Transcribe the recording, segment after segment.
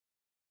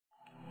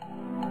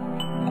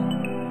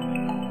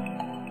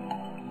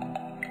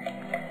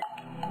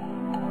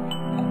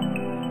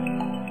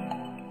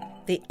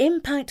The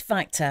impact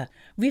factor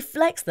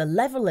reflects the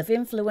level of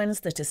influence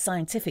that a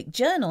scientific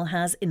journal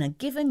has in a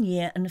given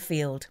year and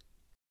field.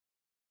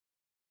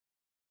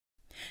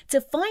 To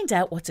find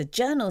out what a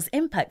journal's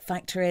impact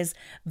factor is,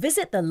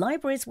 visit the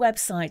library's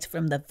website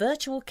from the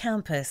virtual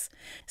campus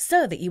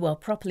so that you are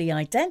properly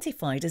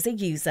identified as a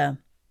user.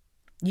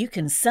 You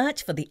can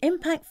search for the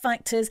impact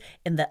factors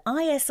in the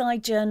ISI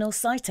Journal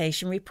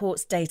Citation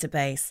Reports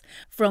database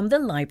from the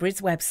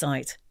library's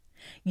website.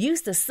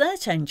 Use the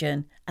search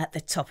engine at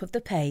the top of the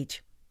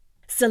page.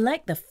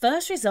 Select the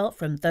first result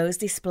from those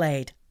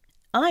displayed,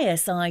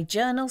 ISI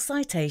Journal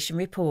Citation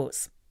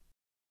Reports.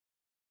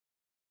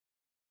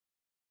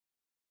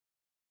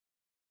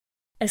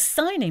 A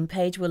sign-in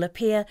page will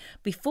appear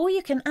before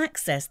you can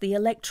access the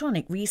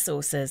electronic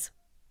resources.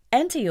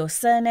 Enter your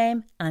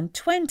surname and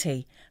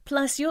 20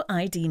 plus your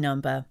ID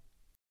number.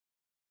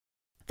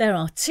 There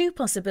are two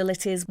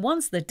possibilities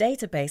once the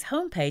database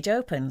homepage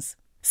opens.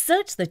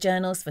 Search the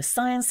journals for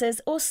sciences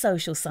or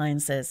social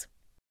sciences.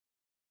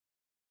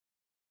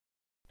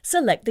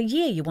 Select the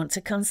year you want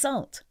to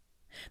consult.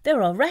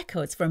 There are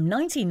records from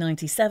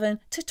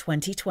 1997 to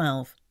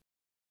 2012.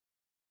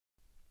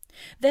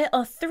 There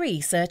are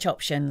three search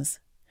options.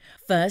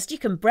 First, you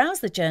can browse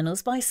the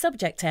journals by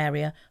subject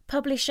area,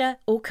 publisher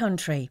or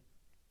country.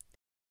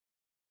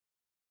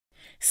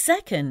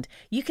 Second,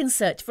 you can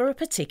search for a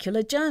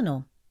particular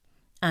journal.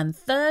 And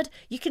third,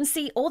 you can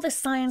see all the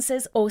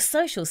sciences or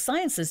social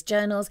sciences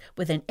journals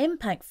with an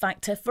impact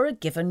factor for a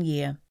given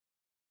year.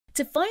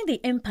 To find the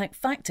impact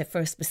factor for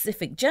a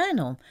specific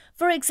journal,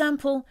 for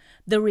example,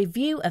 the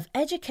Review of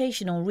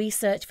Educational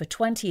Research for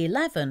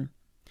 2011,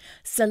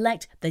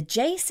 select the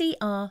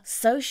JCR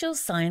Social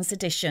Science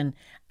Edition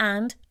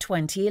and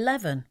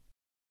 2011.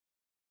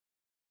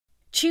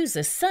 Choose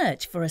a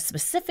search for a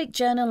specific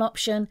journal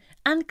option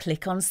and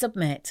click on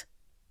Submit.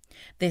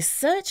 This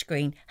search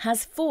screen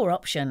has four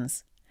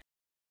options.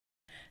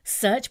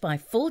 Search by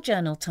full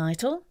journal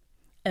title,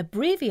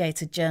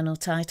 abbreviated journal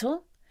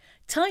title,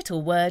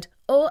 title word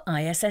or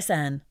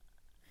ISSN.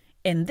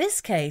 In this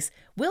case,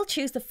 we'll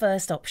choose the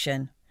first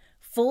option,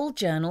 full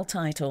journal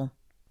title.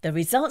 The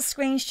results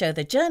screen show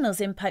the journal's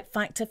impact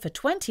factor for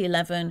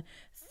 2011,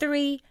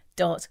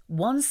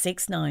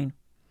 3.169.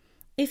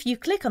 If you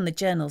click on the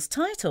journal's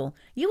title,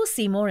 you will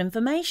see more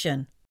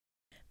information.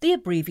 The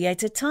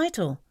abbreviated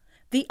title,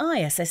 the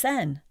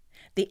ISSN,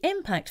 the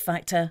impact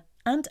factor,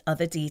 and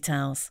other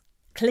details.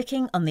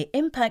 Clicking on the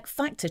impact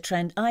factor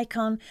trend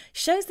icon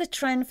shows the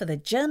trend for the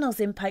journal's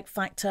impact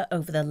factor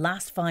over the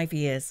last 5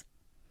 years.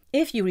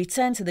 If you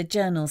return to the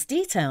journal's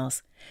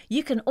details,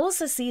 you can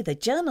also see the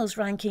journal's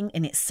ranking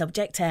in its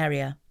subject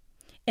area.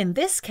 In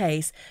this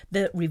case,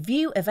 the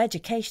Review of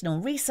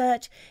Educational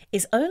Research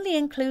is only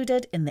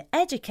included in the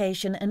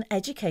Education and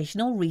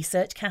Educational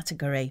Research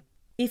category.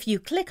 If you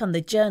click on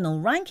the Journal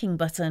Ranking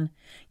button,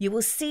 you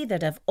will see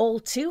that of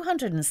all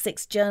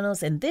 206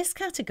 journals in this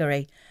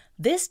category,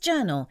 this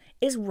journal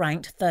is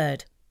ranked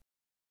third.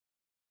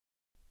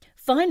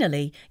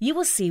 Finally, you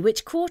will see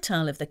which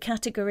quartile of the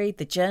category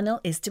the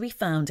journal is to be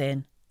found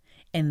in.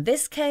 In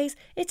this case,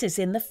 it is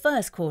in the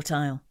first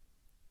quartile.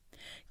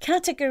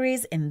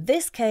 Categories, in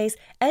this case,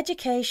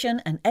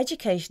 education and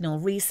educational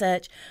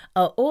research,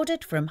 are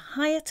ordered from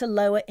higher to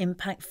lower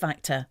impact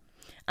factor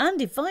and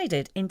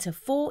divided into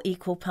 4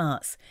 equal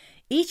parts.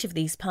 Each of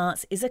these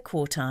parts is a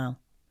quartile.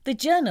 The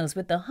journals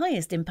with the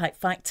highest impact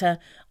factor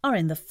are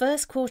in the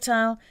first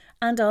quartile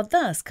and are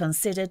thus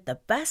considered the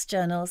best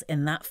journals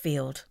in that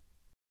field.